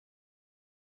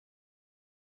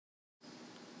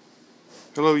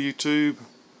Hello YouTube.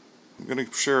 I'm going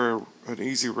to share an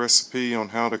easy recipe on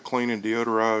how to clean and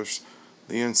deodorize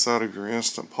the inside of your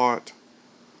Instant Pot.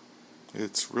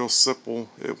 It's real simple.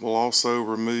 It will also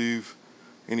remove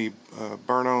any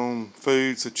burn-on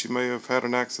foods that you may have had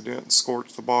an accident and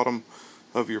scorched the bottom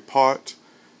of your pot.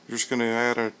 You're just going to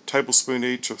add a tablespoon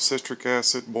each of citric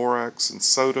acid, borax, and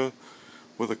soda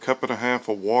with a cup and a half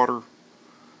of water.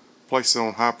 Place it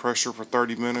on high pressure for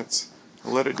 30 minutes.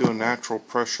 And let it do a natural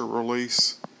pressure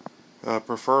release,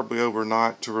 preferably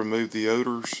overnight, to remove the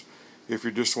odors. If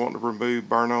you're just wanting to remove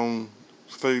burn-on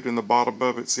food in the bottom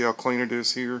of it, see how clean it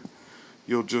is here?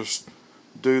 You'll just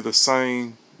do the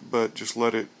same, but just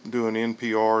let it do an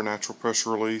NPR, natural pressure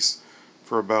release,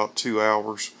 for about 2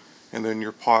 hours, and then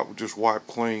your pot will just wipe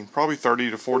clean. Probably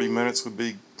 30 to 40 minutes would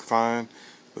be fine,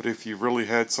 but if you really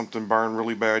had something burn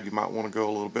really bad, you might want to go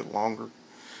a little bit longer.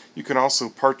 You can also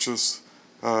purchase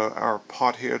our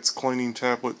potheads cleaning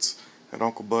tablets at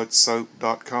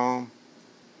UncleBudSoap.com.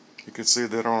 You can see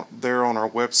that there on our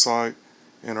website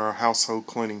and our household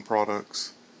cleaning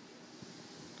products.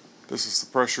 This is the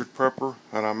Pressured Prepper,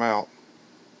 and I'm out.